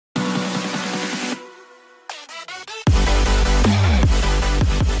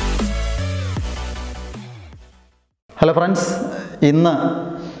Hello friends, ഇന്ന്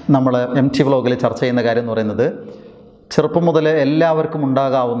നമ്മൾ MTVlogൽ ചർച്ച ചെയ്യുന്ന കാര്യം എന്ന് പറയുന്നത് ചെറുപ്പം മുതൽ എല്ലാവർക്കും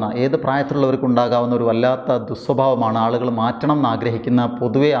ഉണ്ടാകാവുന്ന, ഏത് പ്രായത്തിലുള്ളവർക്കും ഉണ്ടാകാവുന്ന ഒരു വല്ലാത്ത ദുസ്വഭാവമാണ്. ആളുകൾ മാറ്റണം എന്നാഗ്രഹിക്കുന്ന,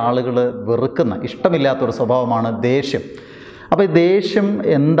 പൊതുവെ ആളുകൾ വെറുക്കുന്ന, ഇഷ്ടമില്ലാത്തൊരു സ്വഭാവമാണ് ദേഷ്യം. അപ്പോൾ ഈ ദേഷ്യം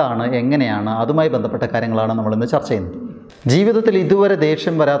എന്താണ്, എങ്ങനെയാണ്, അതുമായി ബന്ധപ്പെട്ട കാര്യങ്ങളാണ് നമ്മളിന്ന് ചർച്ച ചെയ്യുന്നത്. ജീവിതത്തിൽ ഇതുവരെ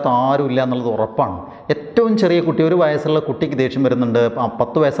ദേഷ്യം വരാത്ത ആരുമില്ല എന്നുള്ളത് ഉറപ്പാണ്. ഏറ്റവും ചെറിയ കുട്ടി, 1 വയസ്സുള്ള കുട്ടിക്ക് ദേഷ്യം വരുന്നുണ്ട്,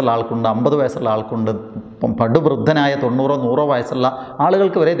 10 വയസ്സുള്ള ആൾക്കുണ്ട്, 50 വയസ്സുള്ള ആൾക്കുണ്ട്, പടുവൃദ്ധനായ 90 100 വയസ്സുള്ള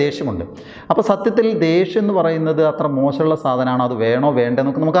ആളുകൾക്ക് വരെ ദേഷ്യമുണ്ട്. അപ്പോൾ സത്യത്തിൽ ദേഷ്യം എന്ന് പറയുന്നത് അത്ര മോശമുള്ള സാധനമാണ്. അത് വേണോ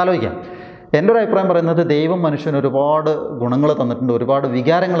വേണ്ടെന്നൊക്കെ നമുക്ക് ആലോചിക്കാം. എൻ്റെ ഒരു അഭിപ്രായം പറയുന്നത്, ദൈവം മനുഷ്യന് ഒരുപാട് ഗുണങ്ങൾ തന്നിട്ടുണ്ട്, ഒരുപാട്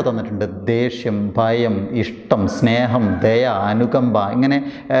വികാരങ്ങൾ തന്നിട്ടുണ്ട്. ദേഷ്യം, ഭയം, ഇഷ്ടം, സ്നേഹം, ദയ, അനുകമ്പ, ഇങ്ങനെ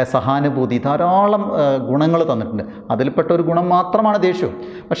സഹാനുഭൂതി, ധാരാളം ഗുണങ്ങൾ തന്നിട്ടുണ്ട്. അതിൽപ്പെട്ട ഒരു ഗുണം മാത്രമാണ് ദേഷ്യവും.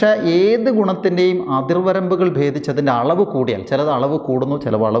 പക്ഷേ ഏത് ഗുണത്തിൻ്റെയും അതിർവരമ്പുകൾ ഭേദിച്ചതിൻ്റെ അളവ് കൂടിയാൽ, ചിലത് അളവ് കൂടുന്നു,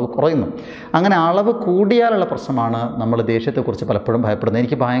 ചിലവ് അളവ് കുറയുന്നു. അങ്ങനെ അളവ് കൂടിയാലുള്ള പ്രശ്നമാണ് നമ്മൾ ദേഷ്യത്തെക്കുറിച്ച് പലപ്പോഴും ഭയപ്പെടുന്നത്.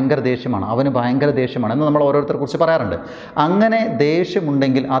 എനിക്ക് ഭയങ്കര ദേഷ്യമാണ്, അവന് ഭയങ്കര ദേഷ്യമാണ് എന്ന് നമ്മൾ ഓരോരുത്തരെക്കുറിച്ച് പറയാറുണ്ട്. അങ്ങനെ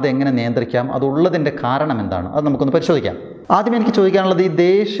ദേഷ്യമുണ്ടെങ്കിൽ അതെങ്ങനെ നിയന്ത്രിക്കാം, അതുള്ളതിൻ്റെ കാരണം എന്താണ്, അത് നമുക്കൊന്ന് പരിശോധിക്കാം. ആദ്യം എനിക്ക് ചോദിക്കാനുള്ളത്, ഈ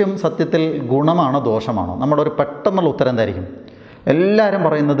ദേഷ്യം സത്യത്തിൽ ഗുണമാണോ ദോഷമാണോ? നമ്മുടെ ഒരു പെട്ടെന്നുള്ള ഉത്തരം എന്തായിരിക്കും? എല്ലാവരും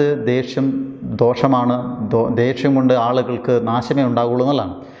പറയുന്നത് ദേഷ്യം ദോഷമാണ്, ദേഷ്യം കൊണ്ട് ആളുകൾക്ക് നാശമേ ഉണ്ടാവുള്ളൂ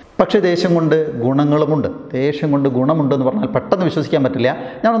എന്നുള്ളതാണ്. പക്ഷേ ദേഷ്യം കൊണ്ട് ഗുണങ്ങളുമുണ്ട്. ദേഷ്യം കൊണ്ട് ഗുണമുണ്ടെന്ന് പറഞ്ഞാൽ പെട്ടെന്ന് വിശ്വസിക്കാൻ പറ്റില്ല.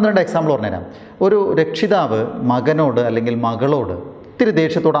 ഞാൻ 1-2 എക്സാമ്പിൾ പറഞ്ഞുതരാം. ഒരു രക്ഷിതാവ് മകനോട് അല്ലെങ്കിൽ മകളോട് ഇത്തിരി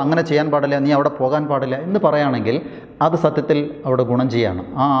ദേഷ്യത്തോടെ അങ്ങനെ ചെയ്യാൻ പാടില്ല, നീ അവിടെ പോകാൻ പാടില്ല എന്ന് പറയുകയാണെങ്കിൽ അത് സത്യത്തിൽ അവിടെ ഗുണം ചെയ്യാണ്.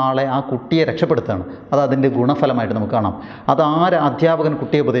 ആ കുട്ടിയെ രക്ഷപ്പെടുത്തുകയാണ്. അത് അതിൻ്റെ ഗുണഫലമായിട്ട് നമുക്ക് കാണാം. അത് അധ്യാപകൻ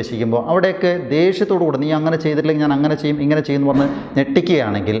കുട്ടിയെ ഉപദേശിക്കുമ്പോൾ അവിടെയൊക്കെ ദേഷ്യത്തോടു കൂടെ, നീ അങ്ങനെ ചെയ്തിട്ടില്ലെങ്കിൽ ഞാൻ അങ്ങനെ ചെയ്യും, ഇങ്ങനെ ചെയ്യുമെന്ന് പറഞ്ഞ്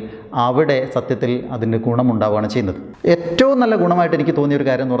ഞെട്ടിക്കുകയാണെങ്കിൽ അവിടെ സത്യത്തിൽ അതിൻ്റെ ഗുണമുണ്ടാവുകയാണ് ചെയ്യുന്നത്. ഏറ്റവും നല്ല ഗുണമായിട്ട് എനിക്ക് തോന്നിയൊരു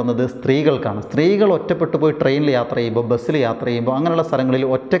കാര്യം എന്ന് പറയുന്നത് സ്ത്രീകൾക്കാണ്. സ്ത്രീകൾ ഒറ്റപ്പെട്ടു പോയി ട്രെയിനിൽ യാത്ര ചെയ്യുമ്പോൾ, ബസ്സിൽ യാത്ര ചെയ്യുമ്പോൾ, അങ്ങനെയുള്ള സ്ഥലങ്ങളിൽ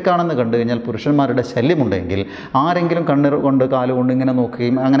ഒറ്റക്കാണെന്ന് കണ്ടു കഴിഞ്ഞാൽ പുരുഷന്മാരുടെ ശല്യമുണ്ടെങ്കിൽ ആരെങ്കിലും കണ്ണീർ കൊണ്ട് കാലുകൊണ്ട് ഇങ്ങനെ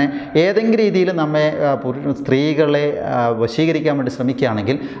നോക്കുകയും അങ്ങനെ ഏതെങ്കിലും രീതിയിൽ നമ്മെ സ്ത്രീകളെ വശീകരിക്കാൻ വേണ്ടി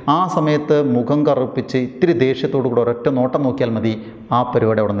ശ്രമിക്കുകയാണെങ്കിൽ ആ സമയത്ത് മുഖം കറുപ്പിച്ച് ഇത്തിരി ദേഷ്യത്തോടു കൂടെ ഒരൊറ്റ നോട്ടം നോക്കിയാൽ മതി, ആ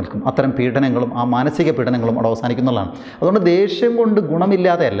പരിപാടി അവിടെ നിൽക്കും. അത്തരം പീഡനങ്ങളും ആ മാനസിക പീഡനങ്ങളും അവിടെ അവസാനിക്കുന്നതാണ്. അതുകൊണ്ട് ദേഷ്യം കൊണ്ട്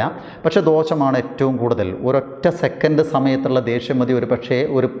ഗുണമില്ലാതെയല്ല, പക്ഷേ ദോഷമാണ് ഏറ്റവും കൂടുതൽ. ഒരൊറ്റ സെക്കൻഡ് സമയത്തുള്ള ദേഷ്യം മതി ഒരു പക്ഷേ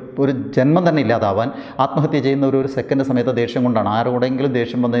ഒരു ജന്മം തന്നെ ഇല്ലാതാവാൻ. ആത്മഹത്യ ചെയ്യുന്ന ഒരു സെക്കൻഡ് സമയത്ത് ദേഷ്യം കൊണ്ടാണ്. ആരോടെങ്കിലും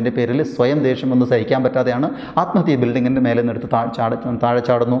ദേഷ്യം വന്നതിൻ്റെ പേരിൽ സ്വയം ദേഷ്യം വന്ന് സഹിക്കാൻ പറ്റാതെയാണ് ആത്മഹത്യ. ബിൽഡിങ്ങിൻ്റെ മേലെ നിന്നെടുത്ത് താഴെ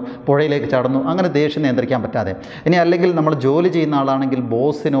ചാടുന്നു, പുഴയിലേക്ക് ചാടുന്നു, അങ്ങനെ ദേഷ്യം നിയന്ത്രിക്കാൻ പറ്റാതെ. ഇനി അല്ലെങ്കിൽ നമ്മൾ ജോലി ചെയ്യുന്ന ആളാണെങ്കിൽ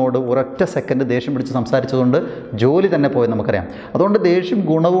ബോസിനോട് ഒരൊറ്റ സെക്കൻഡ് ദേഷ്യം പിടിച്ച് സംസാരിച്ചതുകൊണ്ട് ജോലി തന്നെ പോയെന്ന് നമുക്കറിയാം. അതുകൊണ്ട് ദേഷ്യം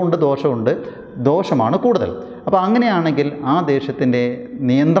ഗുണവുമുണ്ട് ദോഷമുണ്ട്. ദോഷമാണ് കൂടുതൽ. അപ്പോൾ അങ്ങനെയാണെങ്കിൽ ആ ദേഷ്യത്തിൻ്റെ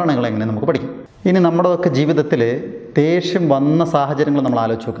നിയന്ത്രണങ്ങൾ എങ്ങനെ നമുക്ക് പഠിക്കും. ഇനി നമ്മുടെയൊക്കെ ജീവിതത്തിൽ ദേഷ്യം വന്ന സാഹചര്യങ്ങൾ നമ്മൾ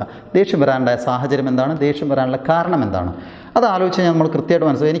ആലോചിച്ച് നോക്കുക. ദേഷ്യം വരാനുണ്ടായ സാഹചര്യം എന്താണ്, ദേഷ്യം വരാനുള്ള കാരണം എന്താണ്, അത് ആലോചിച്ച് നമ്മൾ കൃത്യമായിട്ട്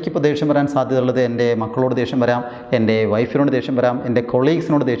മനസ്സിലാവും. എനിക്കിപ്പോൾ ദേഷ്യം വരാൻ സാധ്യതയുള്ളത് എൻ്റെ മക്കളോട് ദേഷ്യം വരാം, എൻ്റെ വൈഫിനോട് ദേഷ്യം വരാം, എൻ്റെ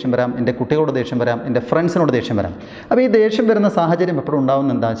കൊളീഗ്സിനോട് ദേഷ്യം വരാം, എൻ്റെ കുട്ടികളോട് ദേഷ്യം വരാം, എൻ്റെ ഫ്രണ്ട്സിനോട് ദേഷ്യം വരാം. അപ്പോൾ ഈ ദേഷ്യം വരുന്ന സാഹചര്യം എപ്പോഴും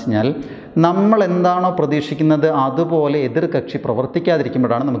ഉണ്ടാകുന്നത് എന്താണെന്ന് വെച്ച് കഴിഞ്ഞാൽ, നമ്മൾ എന്താണോ പ്രതീക്ഷിക്കുന്നത് അതുപോലെ എതിർ കക്ഷി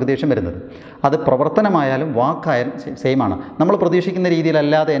പ്രവർത്തിക്കാതിരിക്കുമ്പോഴാണ് നമുക്ക് ദേഷ്യം വരുന്നത്. അത് പ്രവർത്തനമായാലും വാക്കായാലും സെയിമാണ്. നമ്മൾ പ്രതീക്ഷിക്കുന്ന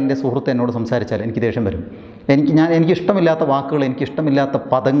രീതിയിലല്ലാതെ എൻ്റെ സുഹൃത്ത് എന്നോട് സംസാരിച്ചാൽ എനിക്ക് ദേഷ്യം വരും. എനിക്കിഷ്ടമില്ലാത്ത വാക്കുകൾ, എനിക്കിഷ്ടമില്ലാത്ത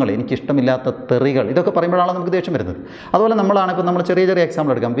പദങ്ങൾ, എനിക്കിഷ്ടമില്ലാത്ത തെറികൾ, ഇതൊക്കെ പറയുമ്പോഴാണ് നമുക്ക് ദേഷ്യം വരുന്നത്. അതുപോലെ നമ്മളാണിപ്പോൾ നമ്മൾ ചെറിയ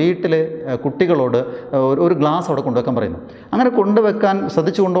എക്സാമ്പിൾ എടുക്കാം. വീട്ടിൽ കുട്ടികളോട് ഒരു ഗ്ലാസ് അവിടെ കൊണ്ടുവെക്കാൻ പറയുന്നു. അങ്ങനെ കൊണ്ടുവെക്കാൻ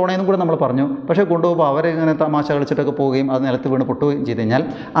ശ്രദ്ധിച്ചു കൊണ്ടുപോകണമെന്നും കൂടെ നമ്മൾ പറഞ്ഞു. പക്ഷേ കൊണ്ടുപോകുമ്പോൾ അവരിങ്ങനെ തമാശ കളിച്ചിട്ടൊക്കെ പോവുകയും അത് നിലത്ത് വീണ് പൊട്ടുകയും ചെയ്ത് കഴിഞ്ഞാൽ,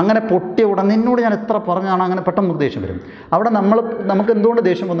 അങ്ങനെ പൊട്ടിയ ഉടൻ നിന്നോട് ഞാൻ എത്ര പറഞ്ഞാണ്, അങ്ങനെ പെട്ടെന്ന് നമുക്ക് ദേഷ്യം വരും. അവിടെ നമുക്ക് എന്തുകൊണ്ട്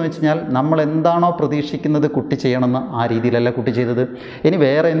ദേഷ്യം വന്നു വെച്ച് കഴിഞ്ഞാൽ, നമ്മൾ എന്താണോ പ്രതീക്ഷിക്കുന്നത് കുട്ടി ചെയ്യണമെന്ന് ആ രീതിയിലല്ല കുട്ടി ചെയ്തത്. ഇനി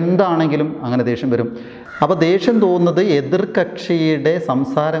വേറെ എന്താണെങ്കിലും അങ്ങനെ ദേഷ്യം വരും. അപ്പോൾ ദേഷ്യം തോന്നുന്നത് എതിർകക്ഷിയുടെ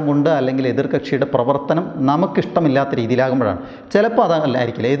സംസാരം കൊണ്ട് അല്ലെങ്കിൽ എതിർകക്ഷിയുടെ പ്രവർത്തനം നമുക്കിഷ്ടമില്ലാത്ത രീതിയിലാകുമ്പോഴാണ്. ചിലപ്പോൾ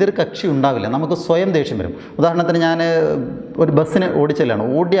അതല്ലായിരിക്കില്ല, എതിർകക്ഷി ഉണ്ടാവില്ല, നമുക്ക് സ്വയം ദേഷ്യം വരും. ഉദാഹരണത്തിന് ഞാൻ ഒരു ബസ്സിന് ഓടിച്ചല്ലാണ്,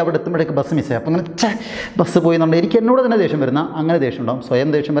 ഓടി അവിടെ എത്തുമ്പോഴേക്ക് ബസ് മിസ്സായി. അപ്പോൾ അങ്ങനെ ബസ് പോയി എന്നുണ്ട് എനിക്ക് എന്നോട് തന്നെ ദേഷ്യം വരുന്ന, അങ്ങനെ ദേഷ്യം ഉണ്ടാകും.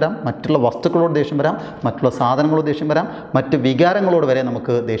 സ്വയം ദേഷ്യം വരാം, മറ്റുള്ള വസ്തുക്കളോട് ദേഷ്യം വരാം, മറ്റുള്ള സാധനങ്ങളോട് ദേഷ്യം വരാം, മറ്റ് വികാരങ്ങളോട് വരെ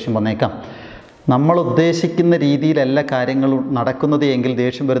നമുക്ക് ദേഷ്യം വന്നേക്കാം. നമ്മൾ ഉദ്ദേശിക്കുന്ന രീതിയിലല്ല കാര്യങ്ങൾ നടക്കുന്നത് എങ്കിൽ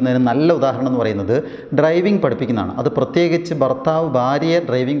ദേഷ്യം വരുന്നതിന് നല്ല ഉദാഹരണം എന്ന് പറയുന്നത് ഡ്രൈവിംഗ് പഠിപ്പിക്കുന്നതാണ്. അത് പ്രത്യേകിച്ച് ഭർത്താവ് ഭാര്യയെ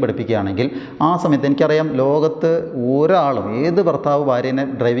ഡ്രൈവിംഗ് പഠിപ്പിക്കുകയാണെങ്കിൽ ആ സമയത്ത് എനിക്കറിയാം, ലോകത്ത് ഒരാളും ഏത് ഭർത്താവ് ഭാര്യനെ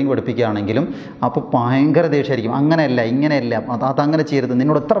ഡ്രൈവിംഗ് പഠിപ്പിക്കുകയാണെങ്കിലും അപ്പോൾ ഭയങ്കര ദേഷ്യമായിരിക്കും. അങ്ങനെയല്ല, ഇങ്ങനെയല്ല, അതങ്ങനെ ചെയ്യരുത്,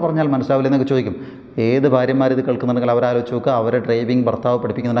 നിന്നോട് എത്ര പറഞ്ഞാൽ മനസ്സിലാവില്ല എന്നൊക്കെ ചോദിക്കും. ഏത് ഭാര്യമാർ ഇത് കേൾക്കുന്നുണ്ടെങ്കിൽ അവരാലോചിച്ച് നോക്കുക, അവരെ ഡ്രൈവിംഗ് ഭർത്താവ്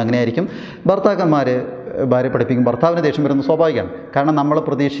പഠിപ്പിക്കുന്നുണ്ട് അങ്ങനെയായിരിക്കും. ഭർത്താക്കന്മാർ ഭാര്യ പഠിപ്പിക്കും, ഭർത്താവിന് ദേഷ്യം വരുന്നത് സ്വാഭാവികമാണ്. കാരണം നമ്മൾ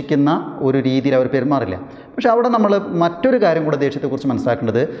പ്രതീക്ഷിക്കുന്ന ഒരു രീതിയിൽ അവർ പെരുമാറില്ല. പക്ഷേ അവിടെ നമ്മൾ മറ്റൊരു കാര്യം കൂടെ ദേഷ്യത്തെക്കുറിച്ച്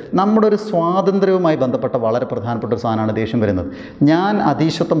മനസ്സിലാക്കേണ്ടത്, നമ്മുടെ ഒരു സ്വാതന്ത്ര്യവുമായി ബന്ധപ്പെട്ട വളരെ പ്രധാനപ്പെട്ട ഒരു സാധനമാണ് ദേഷ്യം വരുന്നത്. ഞാൻ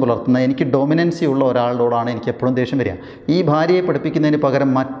അധീശത്വം പുലർത്തുന്ന, എനിക്ക് ഡൊമിനൻസി ഉള്ള ഒരാളോടാണ് എനിക്ക് എപ്പോഴും ദേഷ്യം വരിക. ഈ ഭാര്യയെ പഠിപ്പിക്കുന്നതിന് പകരം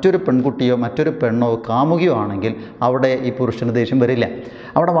മറ്റൊരു പെൺകുട്ടിയോ മറ്റൊരു പെണ്ണോ കാമുകിയോ ആണെങ്കിൽ അവിടെ ഈ പുരുഷന് ദേഷ്യം വരില്ല.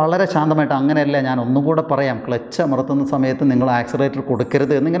 അവിടെ വളരെ ശാന്തമായിട്ട്, അങ്ങനെയല്ല, ഞാൻ ഒന്നും കൂടെ പറയാം, ക്ലച്ച് അമർത്തുന്ന സമയത്ത് നിങ്ങൾ ആക്സിലറേറ്റർ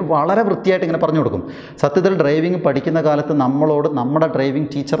കൊടുക്കരുത് എന്നിങ്ങനെ വളരെ വൃത്തിയായിട്ട് ഇങ്ങനെ പറഞ്ഞു കൊടുക്കും. സത്യത്തിൽ ഡ്രൈവിംഗ് പഠിക്കുന്ന കാലത്ത് നമ്മളോട് നമ്മുടെ ഡ്രൈവിംഗ്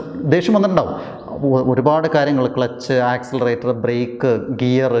ടീച്ചർ ദേഷ്യം വന്നിട്ടുണ്ടാവും. ഒരുപാട് കാര്യങ്ങൾ, clutch, accelerator, break,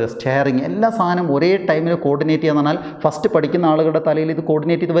 gear, staring, എല്ലാ സാധനം ഒരേ ടൈമിൽ കോർഡിനേറ്റ് ചെയ്യാന്ന് പറഞ്ഞാൽ ഫസ്റ്റ് പഠിക്കുന്ന ആളുകളുടെ തലയിൽ ഇത്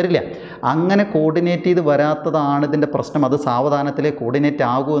കോർഡിനേറ്റ് ചെയ്ത് വരില്ല. അങ്ങനെ കോർഡിനേറ്റ് ചെയ്ത് വരാത്തതാണ് ഇതിൻ്റെ പ്രശ്നം. അത് സാവധാനത്തിലേ കോർഡിനേറ്റ്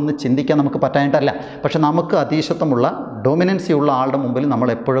ആകൂ എന്ന് ചിന്തിക്കാൻ നമുക്ക് പറ്റാനായിട്ടല്ല. പക്ഷെ നമുക്ക് അധീശത്വമുള്ള, ഡൊമിനൻസി ഉള്ള ആളുടെ മുമ്പിൽ നമ്മൾ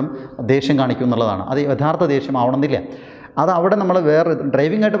എപ്പോഴും ദേഷ്യം കാണിക്കും എന്നുള്ളതാണ്. അത് യഥാർത്ഥ ദേഷ്യം ആവണമെന്നില്ല. അത് അവിടെ നമ്മൾ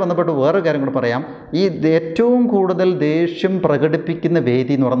ഡ്രൈവിങ്ങായിട്ട് ബന്ധപ്പെട്ട് വേറൊരു കാര്യം കൂടെ പറയാം. ഈ ഏറ്റവും കൂടുതൽ ദേഷ്യം പ്രകടിപ്പിക്കുന്ന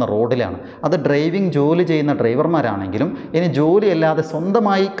വേദി എന്ന് പറയുന്ന റോഡിലാണ്. അത് ഡ്രൈവിംഗ് ജോലി ചെയ്യുന്ന ഡ്രൈവർമാരാണെങ്കിലും, ഇനി ജോലിയല്ലാതെ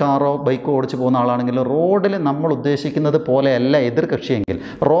സ്വന്തമായി കാറോ ബൈക്കോ ഓടിച്ച് പോകുന്ന ആളാണെങ്കിലും, റോഡിൽ നമ്മൾ ഉദ്ദേശിക്കുന്നത് പോലെയല്ല എതിർ കക്ഷിയെങ്കിൽ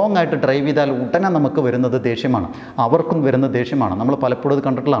റോങ് ആയിട്ട് ഡ്രൈവ് ചെയ്താൽ ഉടനെ നമുക്ക് വരുന്നത് ദേഷ്യമാണ്, അവർക്കും വരുന്നത് ദേഷ്യമാണ്. നമ്മൾ പലപ്പോഴും ഇത്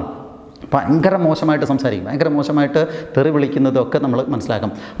കണ്ടിട്ടുള്ളതാണ്. ഭയങ്കര മോശമായിട്ട് സംസാരിക്കും, ഭയങ്കര മോശമായിട്ട് തെറി വിളിക്കുന്നതൊക്കെ നമ്മൾ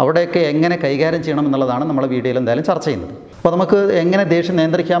മനസ്സിലാക്കും. അവിടെയൊക്കെ എങ്ങനെ കൈകാര്യം ചെയ്യണം എന്നുള്ളതാണ് നമ്മൾ വീഡിയോയിൽ എന്തായാലും ചർച്ച ചെയ്യുന്നത്. അപ്പോൾ നമുക്ക് എങ്ങനെ ദേഷ്യം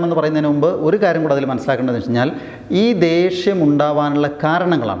നിയന്ത്രിക്കാമെന്ന് പറയുന്നതിന് മുമ്പ് ഒരു കാര്യം കൂടെ അതിൽ മനസ്സിലാക്കേണ്ടതെന്ന് വെച്ച് കഴിഞ്ഞാൽ, ഈ ദേഷ്യം ഉണ്ടാവാനുള്ള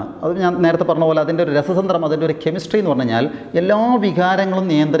കാരണങ്ങളാണ്. അത് ഞാൻ നേരത്തെ പറഞ്ഞ പോലെ അതിൻ്റെ ഒരു രസതന്ത്രം, അതിൻ്റെ ഒരു കെമിസ്ട്രി എന്ന് പറഞ്ഞു കഴിഞ്ഞാൽ, എല്ലാ വികാരങ്ങളും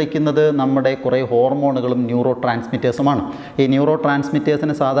നിയന്ത്രിക്കുന്നത് നമ്മുടെ കുറേ ഹോർമോണുകളും ന്യൂറോ ട്രാൻസ്മിറ്റേഴ്സുമാണ്. ഈ ന്യൂറോ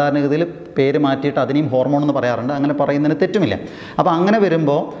ട്രാൻസ്മിറ്റേഴ്സിന് സാധാരണഗതിയിൽ പേര് മാറ്റിയിട്ട് അതിനെയും ഹോർമോൺ എന്ന് പറയാറുണ്ട്. അങ്ങനെ പറയുന്നതിന് തെറ്റുമില്ല. അപ്പോൾ അങ്ങനെ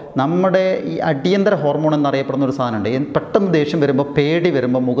വരുമ്പോൾ നമ്മുടെ ഈ അടിയന്തര ഹോർമോൺ എന്നറിയപ്പെടുന്ന ഒരു സാധനമുണ്ട്. പെട്ടെന്ന് ദേഷ്യം വരുമ്പോൾ, പേടി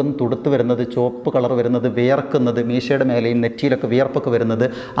വരുമ്പോൾ മുഖം തുടുത്ത് വരുന്നത്, ചുവപ്പ് കളർ വരുന്നത്, വിയർക്കുന്നത്, മീശയുടെ മേലെയും നെറ്റിയിലൊക്കെ വിയർപ്പൊക്കെ വരുന്നത്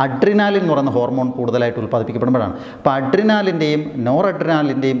അഡ്രിനാലിൻ എന്ന് പറയുന്ന ഹോർമോൺ കൂടുതലായിട്ട് ഉൽപ്പാദിപ്പിക്കപ്പെടുമ്പോഴാണ്. അപ്പോൾ അഡ്രിനാലിൻ്റെയും നോർ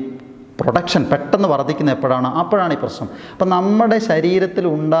അഡ്രിനാലിൻ്റെയും പ്രൊഡക്ഷൻ പെട്ടെന്ന് വർദ്ധിക്കുന്ന എപ്പോഴാണ്? അപ്പോഴാണ് ഈ പ്രശ്നം. അപ്പം നമ്മുടെ ശരീരത്തിൽ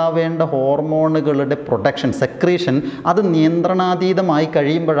ഉണ്ടാവേണ്ട ഹോർമോണുകളുടെ പ്രൊഡക്ഷൻ, സെക്രീഷൻ, അത് നിയന്ത്രണാതീതമായി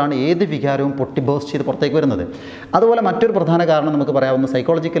കഴിയുമ്പോഴാണ് ഏത് വികാരവും പൊട്ടി ബേസ്റ്റ് ചെയ്ത് പുറത്തേക്ക് വരുന്നത്. അതുപോലെ മറ്റൊരു പ്രധാന കാരണം നമുക്ക് പറയാവുന്ന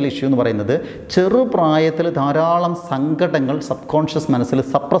സൈക്കോളജിക്കൽ ഇഷ്യൂ എന്ന് പറയുന്നത്, ചെറുപ്രായത്തിൽ ധാരാളം സങ്കടങ്ങൾ സബ് കോൺഷ്യസ് മനസ്സിൽ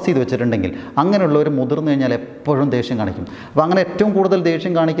സപ്രസ് ചെയ്ത് വെച്ചിട്ടുണ്ടെങ്കിൽ അങ്ങനെയുള്ളവർ മുതിർന്നു കഴിഞ്ഞാൽ എപ്പോഴും ദേഷ്യം കാണിക്കും. അപ്പോൾ അങ്ങനെ ഏറ്റവും കൂടുതൽ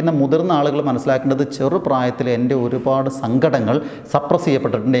ദേഷ്യം കാണിക്കുന്ന മുതിർന്ന ആളുകൾ മനസ്സിലാക്കേണ്ടത്, ചെറുപ്രായത്തിൽ എൻ്റെ ഒരുപാട് സങ്കടങ്ങൾ സപ്രസ്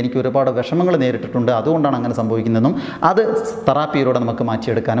ചെയ്യപ്പെട്ടിട്ടുണ്ട്, എനിക്ക് ഒരുപാട് വിഷമങ്ങൾ നേരിട്ടിട്ടുണ്ട്, അതുകൊണ്ടാണ് അങ്ങനെ സംഭവിക്കുന്നതെന്നും അത് തെറാപ്പിയിലൂടെ നമുക്ക്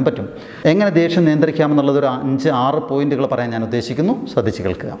മാറ്റിയെടുക്കാനും പറ്റും. എങ്ങനെ ദേഷ്യം നിയന്ത്രിക്കാമെന്നുള്ളത് ഒരു 5-6 പോയിന്റുകൾ പറയാൻ ഞാൻ ഉദ്ദേശിക്കുന്നു. ശ്രദ്ധിച്ച്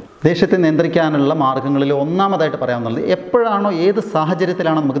കേൾക്കുക. ദേഷ്യത്തെ നിയന്ത്രിക്കാനുള്ള മാർഗ്ഗങ്ങളിൽ ഒന്നാമതായിട്ട് പറയാവുന്നത്, എപ്പോഴാണോ ഏത്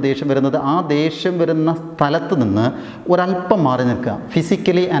സാഹചര്യത്തിലാണോ നമുക്ക് ദേഷ്യം വരുന്നത്, ആ ദേഷ്യം വരുന്ന സ്ഥലത്ത് നിന്ന് ഒരല്പം മാറി നിൽക്കുക.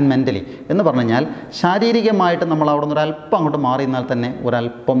 ഫിസിക്കലി ആൻഡ് മെൻ്റലി എന്ന് പറഞ്ഞു കഴിഞ്ഞാൽ, ശാരീരികമായിട്ട് നമ്മൾ അവിടെ നിന്ന് ഒരല്പം അങ്ങോട്ട് മാറി നിന്നാൽ തന്നെ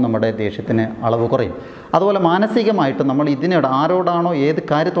ഒരല്പം നമ്മുടെ ദേഷ്യത്തിന് അളവ് കുറയും. അതുപോലെ മാനസികമായിട്ട് നമ്മൾ ആരോടാണോ ഏത്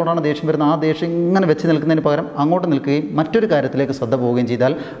കാര്യത്തോടാണോ ദേഷ്യം വരുന്നത്, ആ ദേഷ്യം ഇങ്ങനെ വെച്ച് നിൽക്കുന്നതിന് പകരം അങ്ങോട്ട് നിൽക്കുകയും മറ്റൊരു കാര്യത്തിലേക്ക് ശ്രദ്ധ പോവുകയും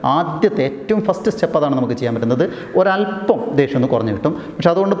ചെയ്താൽ ആദ്യത്തെ ഏറ്റവും ഫസ്റ്റ് സ്റ്റെപ്പ് അതാണ് നമുക്ക് ചെയ്യാൻ പറ്റുന്നത്. ഒരല്പം ദേഷ്യം ഒന്ന് കുറഞ്ഞു കിട്ടും.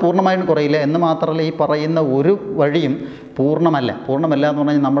 പക്ഷെ അതുകൊണ്ട് പൂർണ്ണമായും കുറയില്ല എന്ന് മാത്രമല്ല, ഈ പറയുന്ന ഒരു വഴിയും പൂർണ്ണമല്ല എന്ന്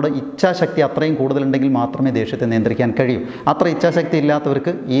പറഞ്ഞാൽ നമ്മുടെ ഇച്ഛാശക്തി അത്രയും കൂടുതലുണ്ടെങ്കിൽ മാത്രമേ ദേഷ്യത്തെ നിയന്ത്രിക്കാൻ കഴിയൂ. അത്ര ഇച്ഛാശക്തി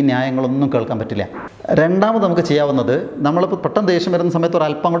ഇല്ലാത്തവർക്ക് ഈ ന്യായങ്ങളൊന്നും കേൾക്കാൻ പറ്റില്ല. രണ്ടാമത് നമുക്ക് ചെയ്യാവുന്നത്, നമ്മളിപ്പോൾ പെട്ടെന്ന് ദേഷ്യം വരുന്ന സമയത്ത്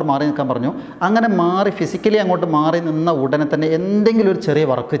ഒരല്പം അങ്ങോട്ട് മാറി നിൽക്കാൻ പറഞ്ഞു. അങ്ങനെ മാറി ഫിസിക്കലി അങ്ങോട്ട് മാറി നിന്ന ഉടനെ തന്നെ എന്തെങ്കിലും ഒരു ചെറിയ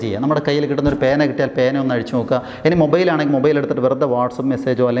വർക്ക് ചെയ്യുക. നമ്മുടെ കയ്യിൽ കിട്ടുന്ന ഒരു പേന കിട്ടിയാൽ പേന ഒന്ന് അഴിച്ചു നോക്കുക. ഇനി മൊബൈലാണെങ്കിൽ മൊബൈൽ എടുത്തിട്ട് വെറുതെ വാട്സപ്പ്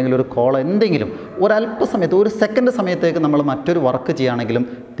മെസ്സേജോ അല്ലെങ്കിൽ ഒരു കോളോ എന്തെങ്കിലും ഒരല്പസമയത്ത്, ഒരു സെക്കൻഡ് സമയത്തേക്ക് നമ്മൾ മറ്റൊരു വർക്ക് ചെയ്യുകയാണെങ്കിലും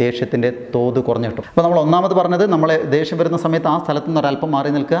ദേഷ്യത്തിൻ്റെ തോത് കുറഞ്ഞു കിട്ടും. അപ്പോൾ നമ്മൾ ഒന്നാമത് പറഞ്ഞത്, നമ്മളെ ദേഷ്യം വരുന്ന സമയത്ത് ആ സ്ഥലത്ത് നിന്ന് ഒരല്പം മാറി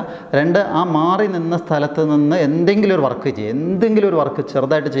നിൽക്കുക. 2, ആ മാറി നിന്ന സ്ഥലത്ത് നിന്ന് എന്തെങ്കിലും ഒരു വർക്ക് ചെയ്യുക. എന്തെങ്കിലും ഒരു വർക്ക്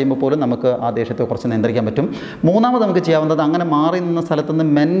ചെറുതായിട്ട് ചെയ്യുമ്പോൾ പോലും നമുക്ക് ആ ദേഷ്യത്തെ കുറച്ച് നിയന്ത്രിക്കാൻ പറ്റും. മൂന്നാമത് നമുക്ക് ചെയ്യാവുന്നത്, അങ്ങനെ മാറി നിന്ന സ്ഥലത്ത് നിന്ന്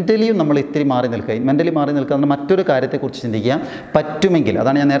മെൻ്റലിയും നമ്മൾ ഇത്തിരി മാറി നിൽക്കുക. മെൻ്റലി മാറി നിൽക്കുക മറ്റൊരു കാര്യത്തെക്കുറിച്ച് ചിന്തിക്കുക. പറ്റുമെങ്കിൽ,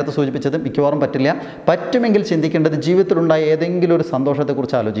 അതാണ് ഞാൻ നേരത്തെ സൂചിപ്പിച്ചത്, മിക്കവാറും പറ്റില്ല, പറ്റുമെങ്കിൽ ചിന്തിക്കേണ്ടത് ജീവിതത്തിലുണ്ടായ ഏതെങ്കിലും ഒരു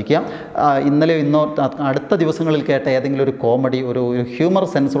സന്തോഷത്തെക്കുറിച്ച് ആലോചിക്കുക. ഇന്നലെയോ ഇന്നോ അടുത്ത ദിവസങ്ങളിൽ കേട്ട ഏതെങ്കിലും ഒരു കോമഡി, ഒരു ഹ്യൂമർ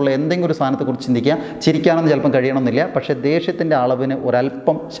സെൻസുള്ള എന്തെങ്കിലും ഒരു സാധനത്തെക്കുറിച്ച് ചിന്തിക്കുക. ചിരിക്കാനൊന്നും ചിലപ്പം കഴിയണമെന്നില്ല, പക്ഷേ ദേഷ്യത്തിൻ്റെ അളവിന്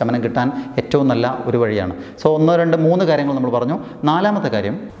ഒരല്പം ശമനം കിട്ടാൻ ഏറ്റവും നല്ല ഒരു വഴിയാണ്. സോ 1, 2, 3 കാര്യങ്ങൾ നമ്മൾ പറഞ്ഞു. നാലാമത്തെ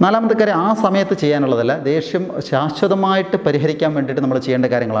കാര്യം ആ സമയത്ത് ചെയ്യാനുള്ളതല്ല, ദേഷ്യം ശാശ്വതമായിട്ട് പരിഹരിക്കാൻ വേണ്ടിയിട്ട് നമ്മൾ ചെയ്യേണ്ട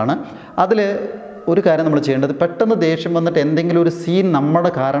കാര്യങ്ങളാണ്. അതിൽ ഒരു കാര്യം നമ്മൾ ചെയ്യേണ്ടത്, പെട്ടെന്ന് ദേഷ്യം വന്നിട്ട് എന്തെങ്കിലും ഒരു സീൻ നമ്മുടെ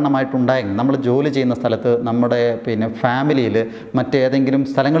കാരണമായിട്ടുണ്ടായെങ്കിൽ, നമ്മൾ ജോലി ചെയ്യുന്ന സ്ഥലത്ത്, നമ്മുടെ ഫാമിലിയിൽ, മറ്റേതെങ്കിലും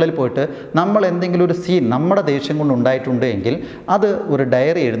സ്ഥലങ്ങളിൽ പോയിട്ട് നമ്മൾ എന്തെങ്കിലും ഒരു സീൻ നമ്മുടെ ദേഷ്യം കൊണ്ട് ഉണ്ടായിട്ടുണ്ട് എങ്കിൽ അത് ഒരു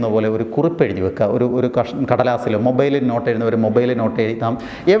ഡയറി എഴുതുന്ന പോലെ ഒരു കുറിപ്പ് എഴുതി വെക്കുക. ഒരു കടലാസിലോ മൊബൈലിൽ നോട്ട് എഴുതുന്ന ഒരു മൊബൈലിൽ നോട്ട് എഴുതാം.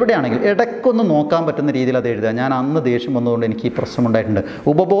 എവിടെയാണെങ്കിലും ഇടയ്ക്കൊന്ന് നോക്കാൻ പറ്റുന്ന രീതിയിൽ അത് എഴുതുക. ഞാൻ അന്ന് ദേഷ്യം വന്നതുകൊണ്ട് എനിക്ക് ഈ പ്രശ്നം ഉണ്ടായിട്ടുണ്ട്.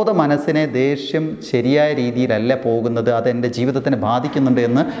 ഉപബോധ മനസ്സിനെ ദേഷ്യം ശരിയായ രീതിയിലല്ല പോകുന്നത്, അത് എൻ്റെ ജീവിതത്തിനെ ബാധിക്കുന്നുണ്ട്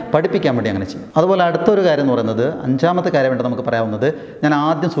എന്ന് പഠിപ്പിക്കാൻ വേണ്ടി അങ്ങനെ ചെയ്യും. അതുപോലെ അതുപോലെ അടുത്തൊരു കാര്യം എന്ന് പറയുന്നത്, അഞ്ചാമത്തെ കാര്യമായിട്ട് നമുക്ക് പറയാവുന്നത്, ഞാൻ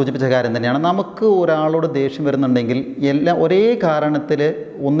ആദ്യം സൂചിപ്പിച്ച കാര്യം തന്നെയാണ്. നമുക്ക് ഒരാളോട് ദേഷ്യം വരുന്നുണ്ടെങ്കിൽ ഒരേ കാരണത്തിൽ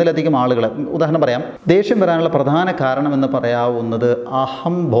ഒന്നിലധികം ആളുകൾ, ഉദാഹരണം പറയാം, ദേഷ്യം വരാനുള്ള പ്രധാന കാരണമെന്ന് പറയാവുന്നത്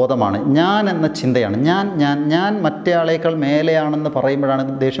അഹംബോധമാണ്. ഞാൻ എന്ന ചിന്തയാണ്. ഞാൻ മറ്റേയാളേക്കാൾ മേലെയാണെന്ന് പറയുമ്പോഴാണ്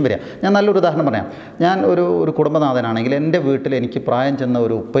ദേഷ്യം വരിക. ഞാൻ നല്ലൊരു ഉദാഹരണം പറയാം. ഞാൻ ഒരു കുടുംബനാഥനാണെങ്കിൽ എൻ്റെ വീട്ടിൽ എനിക്ക് പ്രായം ചെന്ന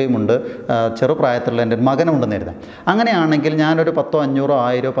ഒരു ഉപ്പയുമുണ്ട്, ചെറുപ്രായത്തിലുള്ള എൻ്റെ മകനുണ്ടെന്ന് കരുതാം. അങ്ങനെയാണെങ്കിൽ ഞാനൊരു 10, 500,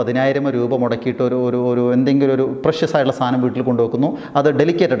 1000, 10,000 രൂപ മുടക്കിയിട്ട് ഒരു എന്തെങ്കിലും ഒരു പ്രഷ്യസ് ആയിട്ടുള്ള സാധനം വീട്ടിൽ കൊണ്ടുവെക്കുന്നു. അത്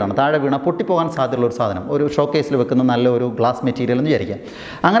ഡെലിക്കേറ്റഡ് ആണ്, താഴെ വീണ പൊട്ടിപ്പോകാൻ സാധ്യതയുള്ള ഒരു സാധനം, ഒരു ഷോക്കേസിൽ വെക്കുന്ന നല്ല ഒരു ഗ്ലാസ് മെറ്റീരിയൽ എന്ന് വിചാരിക്കാം.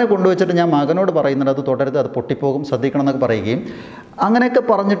 അങ്ങനെ കൊണ്ടുവച്ചിട്ട് ഞാൻ മകനോട് പറയുന്നുണ്ട്, അത് തുടരുത്, അത് പൊട്ടിപ്പോകും, ശ്രദ്ധിക്കണം എന്നൊക്കെ പറയുകയും അങ്ങനെയൊക്കെ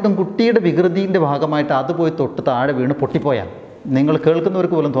പറഞ്ഞിട്ടും കുട്ടിയുടെ വികൃതിൻ്റെ ഭാഗമായിട്ട് അത് പോയി തൊട്ട് താഴെ വീണ് പൊട്ടിപ്പോയാൽ നിങ്ങൾ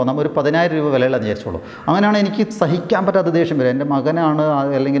കേൾക്കുന്നവർക്ക് പോലും തോന്നാം ഒരു 10,000 രൂപ വിലയുള്ളതെന്ന് വിചാരിച്ചോളൂ. അങ്ങനെയാണ് എനിക്ക് സഹിക്കാൻ പറ്റാത്ത ദേഷ്യം വരും. എൻ്റെ മകനാണ്,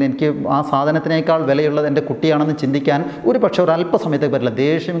 അല്ലെങ്കിൽ എനിക്ക് ആ സാധനത്തിനേക്കാൾ വിലയുള്ളത് എൻ്റെ കുട്ടിയാണെന്ന് ചിന്തിക്കാൻ ഒരു പക്ഷേ ഒരു അല്പസമയത്തേക്ക് പറ്റില്ല.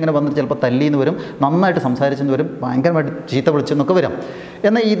 ദേഷ്യം ഇങ്ങനെ വന്നിട്ട് ചിലപ്പോൾ തല്ലിന്ന് വരും, നന്നായിട്ട് സംസാരിച്ചെന്ന് വരും, ഭയങ്കരമായിട്ട് ചീത്ത വിളിച്ചെന്നൊക്കെ വരാം.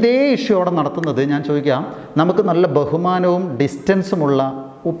 എന്നാൽ ഇതേ ഇഷ്യൂ അവിടെ നടത്തുന്നത്, ഞാൻ ചോദിക്കാം, നമുക്ക് നല്ല ബഹുമാനവും ഡിസ്റ്റൻസുമുള്ള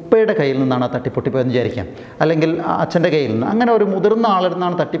ഉപ്പയുടെ കയ്യിൽ നിന്നാണ് തട്ടിപ്പൊട്ടിപ്പോയതെന്ന് വിചാരിക്കാം, അല്ലെങ്കിൽ അച്ഛൻ്റെ കയ്യിൽ നിന്ന്. അങ്ങനെ ഒരു മുതിർന്ന ആളിൽ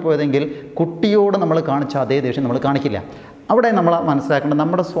നിന്നാണ് തട്ടിപ്പോയതെങ്കിൽ കുട്ടിയോട് നമ്മൾ കാണിച്ച അതേ ദേഷ്യം നമ്മൾ കാണിക്കില്ല. അവിടെ നമ്മൾ മനസ്സിലാക്കേണ്ടത്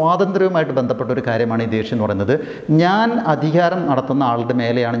നമ്മുടെ സ്വാതന്ത്ര്യവുമായിട്ട് ബന്ധപ്പെട്ട ഒരു കാര്യമാണ് ഈ ദേഷ്യം എന്ന് പറയുന്നത്. ഞാൻ അധികാരം നടത്തുന്ന ആളുടെ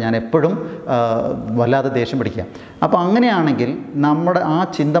മേലെയാണ് ഞാൻ എപ്പോഴും വല്ലാതെ ദേഷ്യം പിടിക്കുക. അപ്പോൾ അങ്ങനെയാണെങ്കിൽ നമ്മുടെ ആ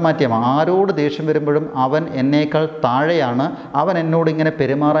ചിന്ത മാറ്റിയാൽ, ആരോട് ദേഷ്യം വരുമ്പോഴും അവൻ എന്നേക്കാൾ താഴെയാണ്, അവൻ എന്നോട് ഇങ്ങനെ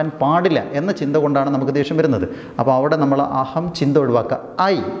പെരുമാറാൻ പാടില്ല എന്ന ചിന്ത കൊണ്ടാണ് നമുക്ക് ദേഷ്യം വരുന്നത്. അപ്പോൾ അവിടെ നമ്മൾ അഹം ചിന്ത ഒഴിവാക്കുക,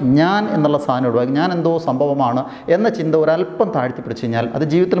 ഞാൻ എന്നുള്ള സാധനം ഒഴിവാക്കി, ഞാൻ എന്തോ സംഭവമാണ് എന്ന ചിന്ത ഒരല്പം താഴ്ത്തി പിടിച്ചു കഴിഞ്ഞാൽ അത്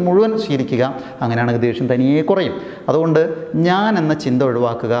ജീവിതത്തിൽ മുഴുവൻ ശീലിക്കുക. അങ്ങനെയാണെങ്കിൽ ദേഷ്യം തനിയെ കുറയും. അതുകൊണ്ട് ഞാൻ എന്ന ചിന്ത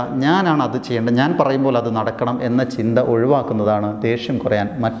ഒഴിവാക്കുക, ഞാനാണ് അത് ചെയ്യേണ്ടത്, ഞാൻ പറയുമ്പോൾ അത് നടക്കണം എന്ന ചിന്ത ഒഴിവാക്കുന്നതാണ് ദേഷ്യം കുറയാൻ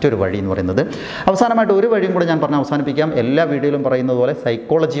മറ്റൊരു വഴി എന്ന് പറയുന്നത്. അവസാനമായിട്ട് ഒരു വഴിയും കൂടെ ഞാൻ പറഞ്ഞ് അവസാനിപ്പിക്കാം. എല്ലാ വീഡിയോയിലും പറയുന്നത് പോലെ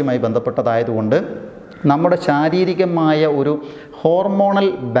സൈക്കോളജിയുമായി ബന്ധപ്പെട്ടതായതുകൊണ്ട് നമ്മുടെ ശാരീരികമായ ഒരു ഹോർമോണൽ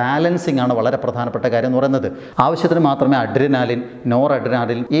ബാലൻസിങ് ആണ് വളരെ പ്രധാനപ്പെട്ട കാര്യം എന്ന് പറയുന്നത്. ആവശ്യത്തിന് മാത്രമേ അഡ്രിനാലിൻ, നോർ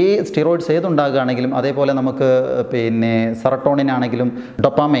അഡ്രിനാലിൻ, ഈ സ്റ്റിറോയിഡ്സ് ഏതുണ്ടാകുകയാണെങ്കിലും, അതേപോലെ നമുക്ക് സെറട്ടോണിൻ ആണെങ്കിലും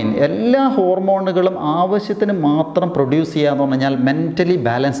ഡൊപ്പാമൈൻ, എല്ലാ ഹോർമോണുകളും ആവശ്യത്തിന് മാത്രം പ്രൊഡ്യൂസ് ചെയ്യുക എന്ന് പറഞ്ഞാൽ മെൻ്റലി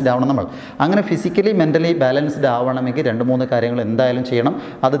ബാലൻസ്ഡ് ആവണം നമ്മൾ. അങ്ങനെ ഫിസിക്കലി മെൻ്റലി ബാലൻസ്ഡ് ആവണമെങ്കിൽ 2-3 കാര്യങ്ങൾ എന്തായാലും ചെയ്യണം.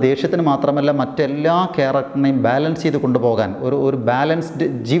 അത് ദേഷ്യത്തിന് മാത്രമല്ല, മറ്റെല്ലാ ക്യാരക്ടറിനെയും ബാലൻസ് ചെയ്ത് കൊണ്ടുപോകാൻ, ഒരു ബാലൻസ്ഡ്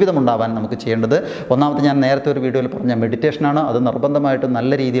ജീവിതം ഉണ്ടാവാൻ നമുക്ക് ചെയ്യേണ്ടത്, ഒന്നാമത്തെ ഞാൻ നേരത്തെ ഒരു വീഡിയോയിൽ പറഞ്ഞ മെഡിറ്റേഷനാണ്. അത് നിർബന്ധമായിട്ടും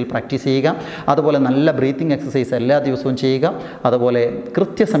നല്ല രീതിയിൽ പ്രാക്ടീസ് ചെയ്യുക. അതുപോലെ നല്ല ബ്രീത്തിങ് എക്സസൈസ് എല്ലാ ദിവസവും ചെയ്യുക. അതുപോലെ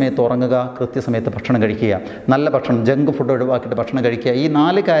കൃത്യസമയത്ത് ഉറങ്ങുക, കൃത്യസമയത്ത് ഭക്ഷണം കഴിക്കുക, നല്ല ഭക്ഷണം, ജങ്ക് ഫുഡ് ഒഴിവാക്കിയിട്ട് ഭക്ഷണം കഴിക്കുക. ഈ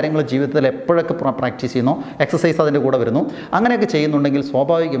 4 കാര്യങ്ങൾ ജീവിതത്തിൽ എപ്പോഴൊക്കെ പ്രാക്ടീസ് ചെയ്യുന്നോ, എക്സസൈസ് അതിൻ്റെ കൂടെ വരുന്നു, അങ്ങനെയൊക്കെ ചെയ്യുന്നുണ്ടെങ്കിൽ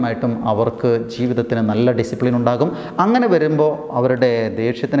സ്വാഭാവികമായിട്ടും അവർക്ക് ജീവിതത്തിന് നല്ല ഡിസിപ്ലിൻ ഉണ്ടാകും. അങ്ങനെ വരുമ്പോൾ അവരുടെ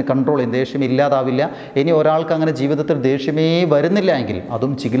ദേഷ്യത്തിന് കൺട്രോൾ ചെയ്യും, ദേഷ്യം ഇല്ലാതാവില്ല. ഇനി ഒരാൾക്ക് അങ്ങനെ ജീവിതത്തിൽ ദേഷ്യമേ വരുന്നില്ല എങ്കിൽ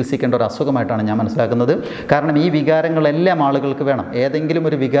അതും ചികിത്സിക്കേണ്ട ഒരു അസുഖമായിട്ടാണ് ഞാൻ മനസ്സിലാക്കുന്നത്. കാരണം ഈ വികാരങ്ങളെല്ലാം ആളുകൾക്ക് വേണം. ഏതെങ്കിലും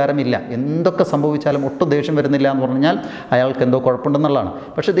ഒരു വികാരമില്ല, എന്തൊക്കെ സംഭവിച്ചാലും ഒട്ടും ദേഷ്യം വരുന്നില്ല എന്ന് പറഞ്ഞാൽ അയാൾക്ക് എന്തോ കുഴപ്പമുണ്ടെന്നുള്ളതാണ്.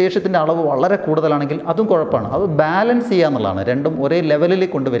 പക്ഷേ ദേഷ്യത്തിൻ്റെ അളവ് വളരെ കൂടുതലാണെങ്കിൽ അതും കുഴപ്പമാണ്. അത് ബാലൻസ് ചെയ്യുക എന്നുള്ളതാണ്. രണ്ടും ഒരേ ലെവലിൽ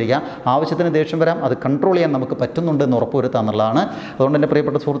കൊണ്ടുവരിക. ആവശ്യത്തിന് ദേഷ്യം വരാം, അത് കൺട്രോൾ ചെയ്യാൻ നമുക്ക് പറ്റുന്നുണ്ട് എന്ന് ഉറപ്പുവരുത്തുക എന്നുള്ളതാണ്. അതുകൊണ്ട് എൻ്റെ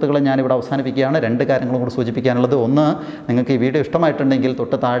പ്രിയപ്പെട്ട സുഹൃത്തുക്കളെ, ഞാനിവിടെ അവസാനിപ്പിക്കുകയാണ്. 2 കാര്യങ്ങളും കൂടി സൂചിപ്പിക്കാനുള്ളത്, ഒന്ന്, നിങ്ങൾക്ക് ഈ വീഡിയോ ഇഷ്ടമായിട്ടുണ്ടെങ്കിൽ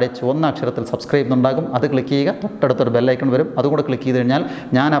തൊട്ട് താഴെ ചുവന്ന അക്ഷരത്തിൽ സബ്സ്ക്രൈബ് എന്നുണ്ടാകും, അത് ക്ലിക്ക് ചെയ്യുക. തൊട്ടടുത്തൊരു ബെല്ലൈക്കൺ വരും, അതുകൂടെ ക്ലിക്ക് ചെയ്ത് കഴിഞ്ഞാൽ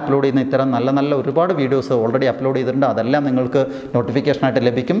ഞാൻ അപ്ലോഡ് ചെയ്യുന്ന ഇത്തരം നല്ല നല്ല ഒരുപാട് വീഡിയോസ് ഓൾറെഡി അപ്ലോഡ് ചെയ്തിട്ടുണ്ട്. അതെല്ലാം നിങ്ങൾക്ക് നോട്ടിഫിക്കേഷനായിട്ട്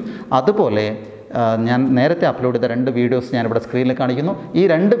ലഭിക്കും. അതുപോലെ ഞാൻ നേരത്തെ അപ്ലോഡ് ചെയ്ത 2 വീഡിയോസ് ഞാനിവിടെ സ്ക്രീനിൽ കാണിക്കുന്നു. ഈ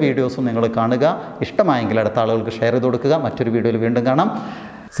 2 വീഡിയോസും നിങ്ങൾ കാണുക. ഇഷ്ടമായെങ്കിൽ അടുത്ത ആളുകൾക്ക് ഷെയർ ചെയ്ത് കൊടുക്കുക. മറ്റൊരു വീഡിയോയിൽ വീണ്ടും കാണാം.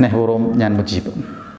 സ്നേഹപൂർവ്വം, ഞാൻ മുജീബ്.